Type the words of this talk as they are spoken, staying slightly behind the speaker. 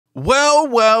Well,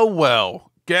 well,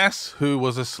 well. Guess who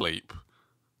was asleep?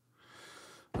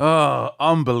 Oh,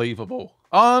 unbelievable.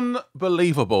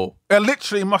 Unbelievable. It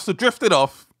literally must have drifted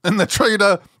off and the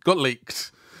trailer got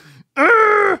leaked.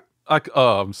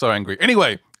 I'm so angry.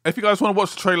 Anyway, if you guys want to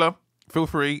watch the trailer, feel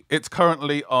free. It's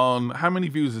currently on... How many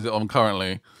views is it on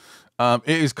currently? It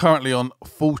is currently on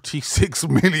 46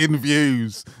 million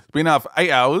views. It's been out for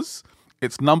 8 hours.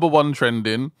 It's #1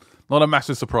 trending. Not a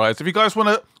massive surprise. If you guys want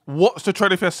to watch the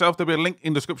trailer for yourself, there'll be a link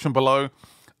in the description below.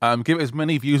 Give it as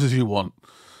many views as you want.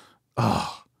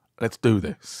 Let's do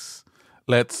this.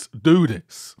 Let's do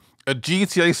this. A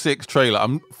GTA 6 trailer.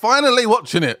 I'm finally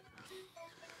watching it.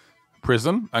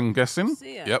 Prison, I'm guessing.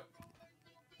 Yep.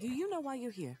 Do you know why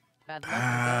you're here?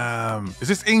 Damn. Is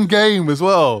this in-game as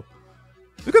well?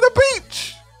 Look at the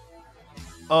beach.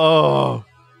 Oh.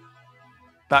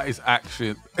 That is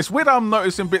actually... It's weird I'm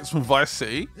noticing bits from Vice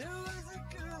City.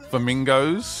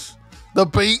 Flamingos. The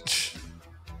beach.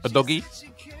 A doggy.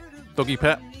 Doggy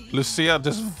pet. Lucia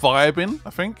just vibing, I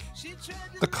think.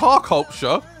 The car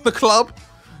culture. The club.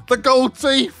 The gold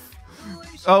teeth.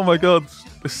 Oh my god.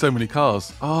 There's so many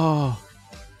cars. Oh.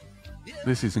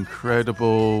 This is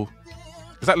incredible.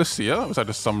 Is that Lucia? Or was that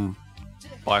just some...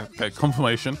 Okay,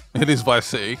 confirmation. It is Vice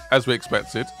City, as we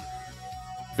expected.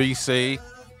 VC.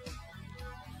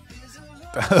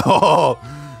 Oh,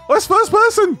 it's first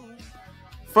person.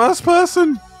 First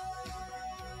person.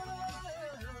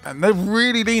 And they're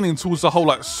really leaning towards the whole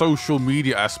like social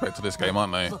media aspect of this game,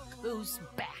 aren't they? Look who's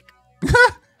back.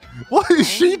 What is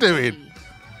she doing?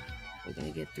 We're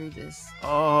gonna get through this.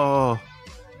 Oh,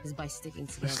 Is by sticking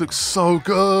together. this looks so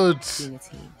good. Being a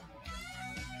team.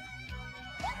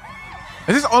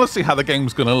 Is this honestly how the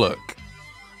game's gonna look?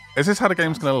 Is this how the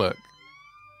game's gonna look?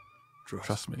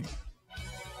 Trust me.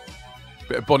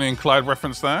 Bit of Bonnie and Clyde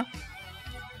reference there.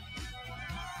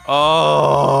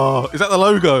 Oh, is that the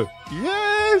logo?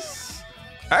 Yes.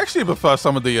 I actually prefer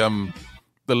some of the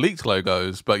leaked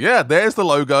logos, but yeah, there's the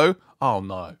logo. Oh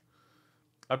no,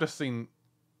 I've just seen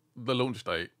the launch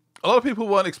date. A lot of people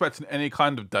weren't expecting any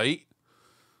kind of date.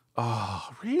 Oh,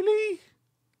 really?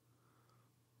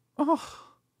 Oh,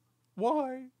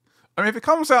 why? I mean, if it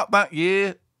comes out that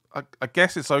year, I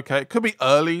guess it's okay. It could be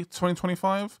early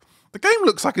 2025. The game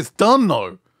looks like it's done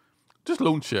though. Just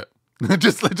launch it.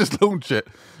 just launch it.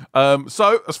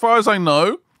 So as far as I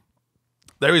know,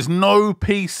 there is no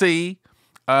PC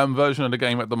version of the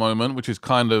game at the moment, which is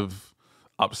kind of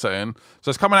upsetting. So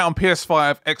it's coming out on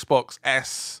PS5, Xbox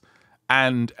S,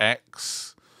 and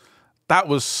X. That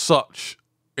was such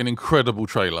an incredible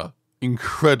trailer.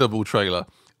 Incredible trailer.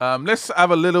 Let's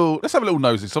have a little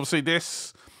nosy. So obviously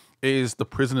this is the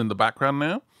prison in the background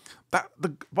now.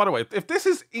 By the way, if this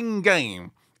is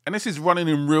in-game and this is running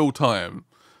in real time,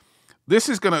 this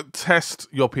is going to test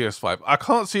your PS5. I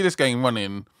can't see this game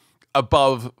running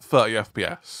above 30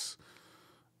 FPS.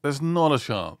 There's not a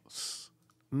chance.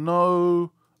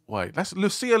 No way.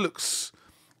 Lucia looks...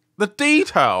 The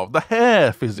detail, the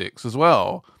hair physics as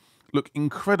well, look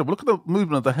incredible. Look at the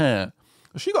movement of the hair.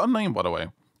 Has she got a name, by the way?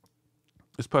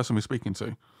 This person we're speaking to.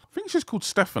 I think she's called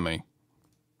Stephanie.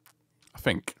 I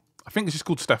think she's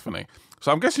called Stephanie.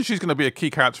 So I'm guessing she's going to be a key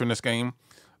character in this game.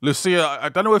 Lucia, I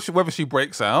don't know whether she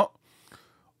breaks out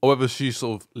or whether she's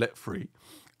sort of let free.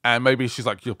 And maybe she's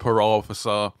like your parole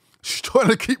officer. She's trying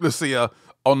to keep Lucia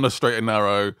on the straight and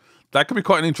narrow. That could be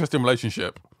quite an interesting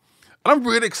relationship. And I'm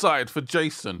really excited for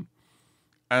Jason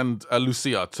and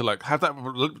Lucia to like have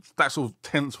that sort of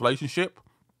tense relationship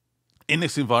in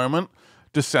this environment.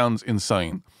 Just sounds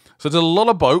insane. So there's a lot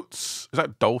of boats. Is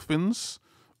that dolphins?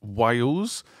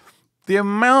 Whales? The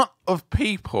amount of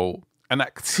people and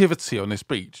activity on this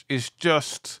beach is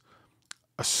just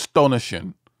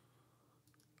astonishing.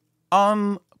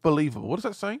 Unbelievable. What does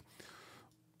that say?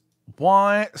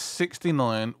 Why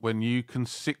 69 when you can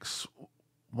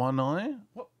 619?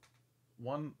 What?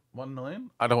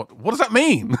 119? I don't. What does that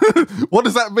mean? What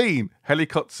does that mean?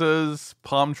 Helicopters,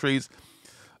 palm trees.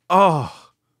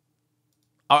 Oh,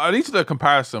 I need to do a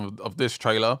comparison of this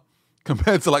trailer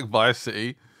compared to like Vice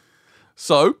City.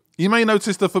 So you may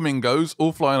notice the flamingos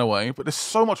all flying away, but there's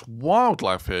so much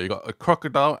wildlife here. You got a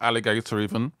crocodile, alligator,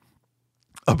 even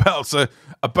about to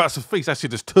feast. Actually,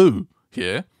 there's two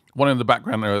here. One in the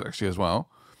background there actually as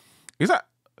well. Is that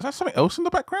something else in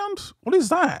the background? What is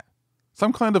that?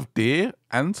 Some kind of deer,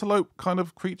 antelope kind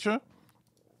of creature?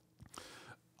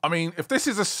 I mean, if this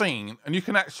is a scene and you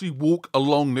can actually walk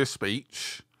along this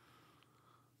beach,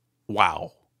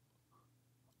 wow.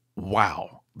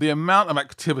 Wow. The amount of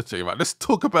activity, right? Let's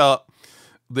talk about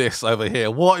this over here.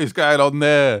 What is going on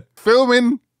there?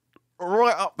 Filming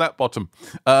right up that bottom.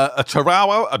 A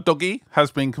chihuahua, a doggy,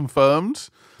 has been confirmed.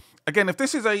 Again, if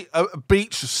this is a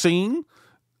beach scene,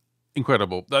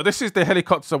 incredible. This is the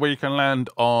helicopter where you can land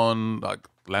on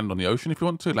the ocean if you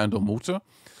want to, land on water.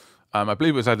 I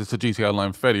believe it was added to GTA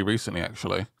Online fairly recently,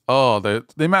 actually. Oh, the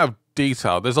amount of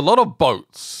detail. There's a lot of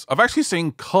boats. I've actually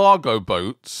seen cargo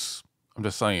boats, I'm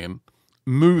just saying,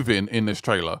 moving in this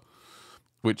trailer,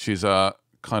 which is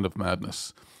kind of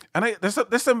madness. And there's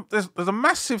a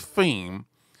massive theme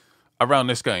around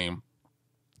this game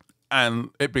and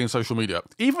it being social media.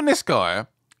 Even this guy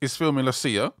is filming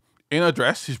Lucia in a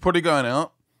dress. He's probably going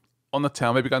out on the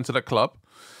town, maybe going to the club,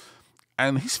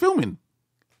 and he's filming.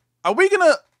 Are we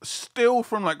going to steal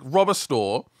from, like, rob a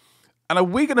store, and are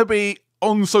we going to be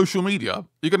on social media?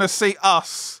 You're going to see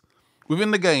us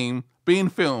within the game being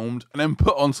filmed and then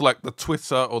put onto, like, the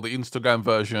Twitter or the Instagram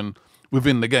version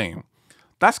within the game.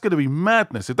 That's going to be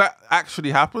madness. If that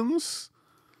actually happens,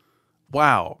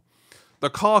 wow. The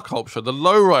car culture, the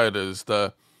lowriders,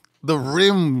 the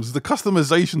rims, the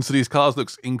customization to these cars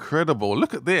looks incredible.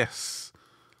 Look at this.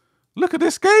 Look at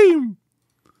this game.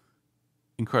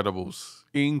 Incredibles.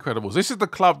 Incredibles. This is the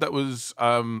club that was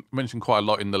mentioned quite a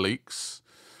lot in the leaks.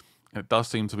 It does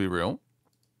seem to be real.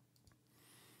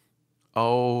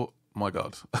 Oh my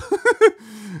God.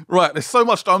 Right, there's so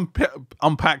much to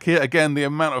unpack here. Again, the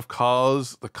amount of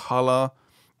cars, the color.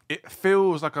 It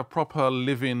feels like a proper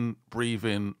living,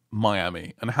 breathing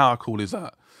Miami. And how cool is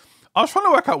that? I was trying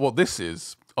to work out what this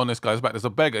is on this guy's back. There's a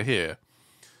beggar here.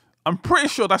 I'm pretty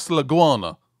sure that's the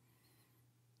iguana.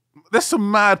 There's some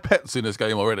mad pets in this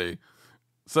game already.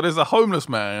 So there's a homeless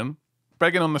man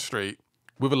begging on the street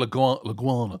with a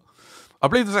iguana. I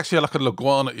believe there's actually like a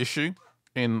iguana issue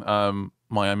in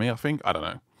Miami, I think. I don't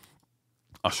know.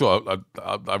 I'm sure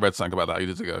I read something about that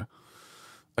ages ago.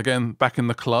 Again, back in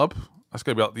the club. That's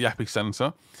going to be like the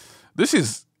epicenter. This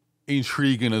is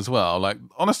intriguing as well. Like,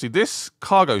 honestly, this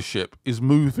cargo ship is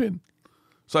moving.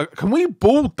 So can we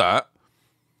board that?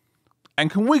 And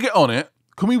can we get on it?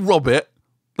 Can we rob it?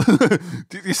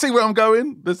 Do you see where I'm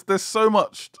going? There's so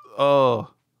much.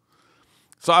 Oh.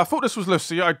 So I thought this was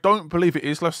Lucia. I don't believe it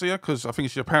is Lucia because I think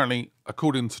she apparently,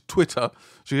 according to Twitter,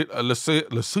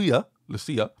 Lucia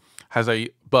has a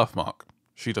birthmark.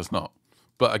 She does not.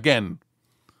 But again,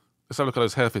 let's have a look at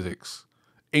those hair physics.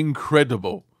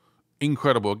 Incredible.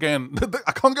 Incredible. Again,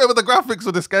 I can't get over the graphics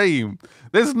of this game.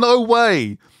 There's no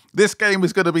way this game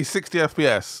is going to be 60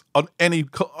 FPS on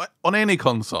any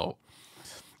console.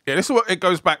 Yeah, this is what it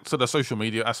goes back to the social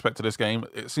media aspect of this game.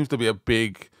 It seems to be a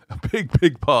big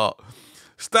part.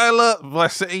 Stay alert,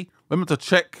 Vice City. Remember to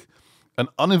check an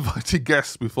uninvited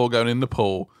guest before going in the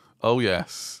pool. Oh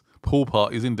yes, pool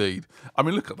parties indeed. I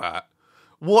mean, look at that.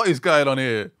 What is going on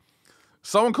here?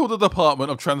 Someone called the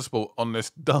Department of Transport on this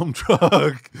dumb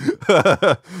truck.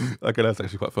 Okay, that's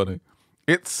actually quite funny.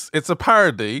 It's a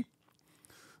parody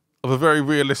of a very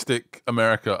realistic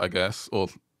America, I guess, or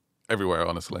everywhere,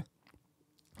 honestly.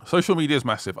 Social media is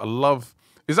massive. I love...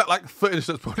 Is that like footage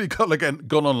that's probably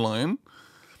gone online?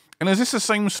 And is this the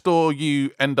same store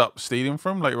you end up stealing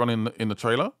from later on in the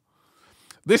trailer?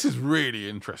 This is really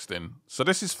interesting. So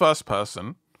this is first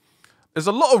person. There's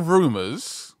a lot of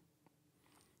rumours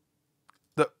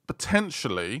that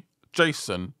potentially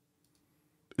Jason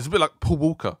is a bit like Paul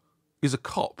Walker. He's a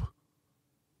cop.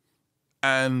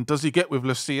 And does he get with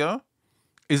Lucia?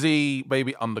 Is he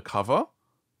maybe undercover?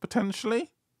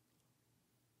 Potentially?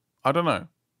 I don't know.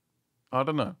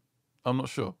 I'm not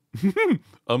sure.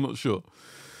 I'm not sure.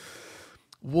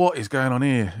 What is going on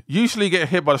here? Usually you get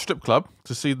hit by the strip club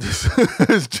to see this,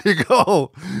 this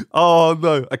jiggle. Oh,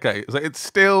 no. Okay, so it's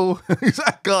still... He's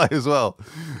that guy as well.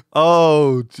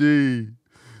 Oh, gee.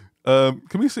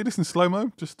 Can we see this in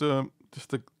slow-mo? Just to...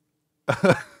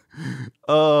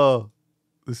 Oh,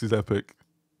 this is epic.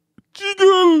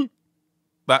 Jiggle!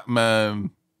 That man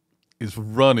is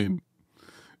running.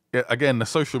 Yeah, again, the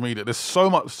social media. There's so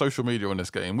much social media in this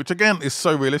game, which again is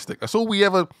so realistic. That's all we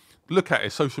ever look at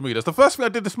is social media. It's the first thing I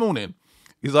did this morning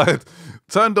is I had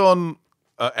turned on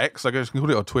X, I guess you can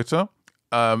call it, on Twitter,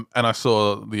 and I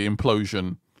saw the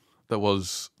implosion that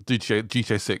was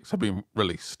GTA 6 had been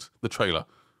released, the trailer.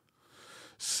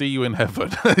 See you in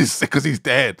heaven, because he's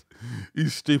dead.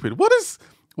 He's stupid. What is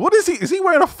he? Is he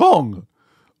wearing a thong?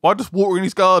 Why just watering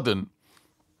his garden?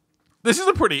 This is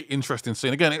a pretty interesting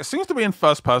scene. Again, it seems to be in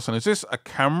first person. Is this a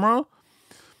camera?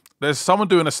 There's someone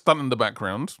doing a stunt in the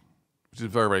background, which is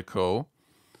very, very cool.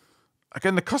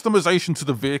 Again, the customization to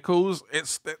the vehicles,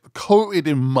 it's coated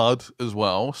in mud as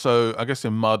well. So I guess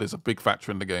in mud is a big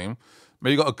factor in the game.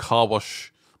 Maybe you got a car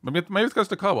wash. Maybe it goes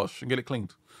to the car wash and get it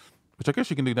cleaned, which I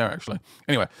guess you can do there, actually.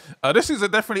 Anyway, this is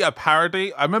definitely a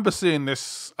parody. I remember seeing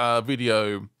this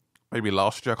video maybe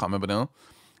last year. I can't remember now.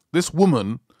 This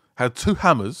woman had 2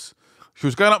 hammers. She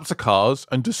was going up to cars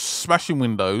and just smashing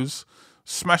windows,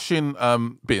 smashing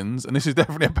bins, and this is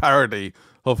definitely a parody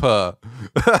of her.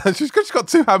 she's got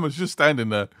 2 hammers just standing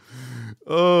there.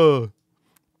 Oh.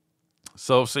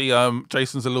 So obviously,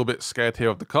 Jason's a little bit scared here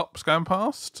of the cops going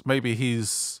past. Maybe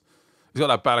he's got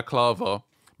that balaclava.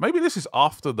 Maybe this is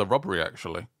after the robbery,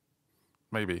 actually.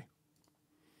 Maybe.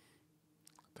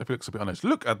 Definitely looks a bit honest.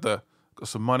 Look at got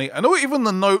some money. And even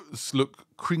the notes look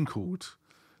crinkled.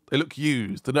 They look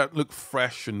used. They don't look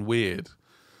fresh and weird.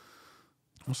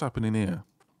 What's happening here?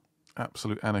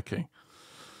 Absolute anarchy.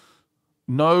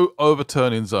 No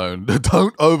overturning zone.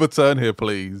 Don't overturn here,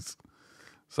 please.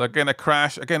 So again, a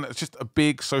crash. Again, it's just a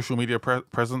big social media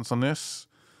presence on this.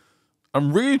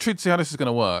 I'm really intrigued to see how this is going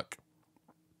to work.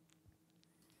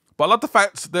 But I love the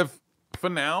fact for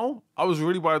now, I was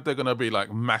really worried they're going to be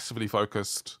like massively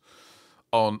focused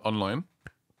on online.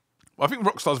 I think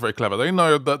Rockstar's very clever. They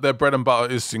know that their bread and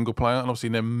butter is single player, and obviously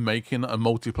they're making a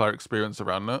multiplayer experience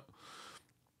around that.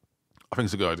 I think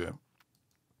it's a good idea.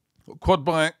 Got quad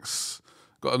bikes,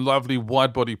 got a lovely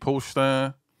wide body Porsche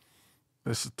there.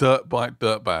 This dirt bike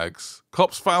dirt bags.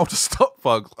 Cops fail to stop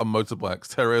thugs on motorbikes,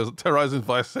 terrorizing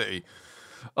Vice City.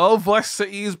 Oh, Vice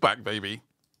City is back, baby.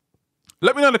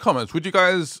 Let me know in the comments, would you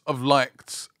guys have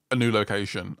liked a new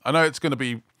location? I know it's going to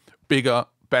be bigger,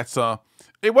 better.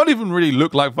 It won't even really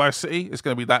look like Vice City. It's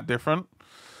going to be that different.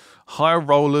 High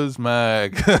Rollers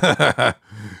Mag.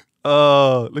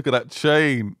 Oh, look at that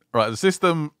chain. Right, the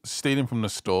system stealing from the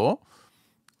store.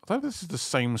 I don't know if this is the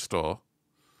same store.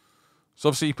 So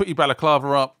obviously you put your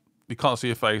balaclava up. You can't see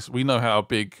your face. We know how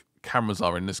big cameras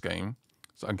are in this game.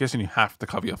 So I'm guessing you have to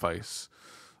cover your face.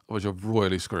 Otherwise you're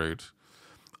royally screwed.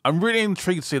 I'm really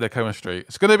intrigued to see their chemistry.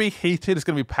 It's going to be heated. It's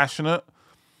going to be passionate.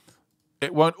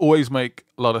 It won't always make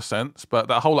a lot of sense. But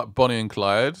that whole like Bonnie and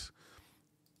Clyde.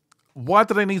 Why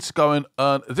do they need to go and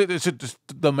earn? Is it just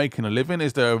they're making a living?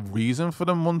 Is there a reason for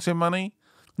them wanting money?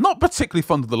 Not particularly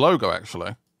fond of the logo,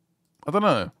 actually. I don't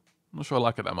know. I'm not sure I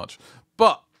like it that much.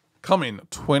 But coming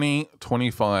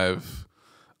 2025.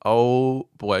 Oh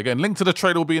boy. Again, link to the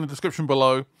trailer will be in the description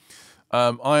below.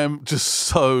 I am just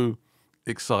so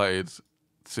excited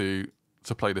to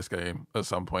play this game at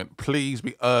some point. Please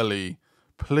be early.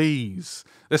 Please.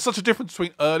 There's such a difference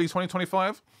between early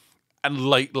 2025 and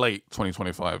late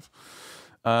 2025.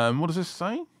 What does this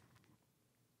say?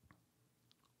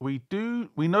 We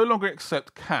no longer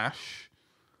accept cash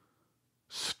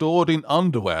stored in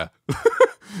underwear.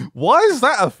 Why is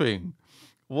that a thing?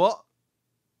 What?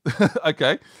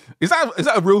 Okay. Is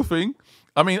that a real thing?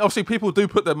 I mean, obviously people do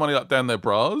put their money like down their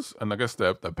bras and I guess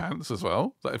their pants as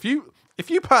well. So if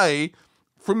you pay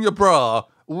from your bra,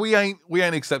 we ain't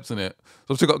accepting it.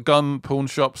 So obviously got gun pawn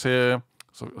shops here.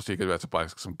 So obviously you can be able to buy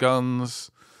some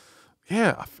guns.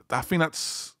 Yeah, I think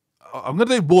that's. I'm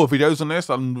gonna do more videos on this.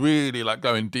 I'm really like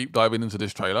going deep diving into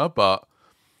this trailer, but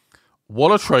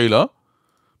what a trailer!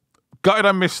 Gutted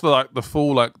I missed the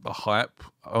full the hype,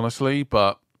 honestly.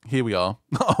 But here we are.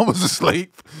 I was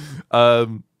asleep.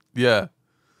 Yeah,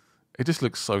 it just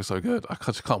looks so good. I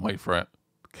just can't wait for it.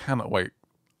 Cannot wait.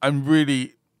 I'm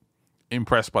really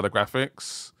impressed by the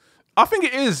graphics. I think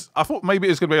it is. I thought maybe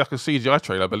it's going to be like a CGI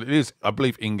trailer, but it is, I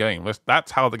believe, in-game.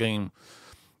 That's how the game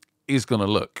is going to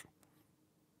look.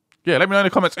 Yeah, let me know in the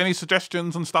comments any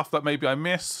suggestions and stuff that maybe I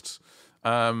missed.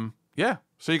 Yeah,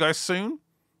 see you guys soon,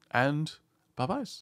 and bye-byes.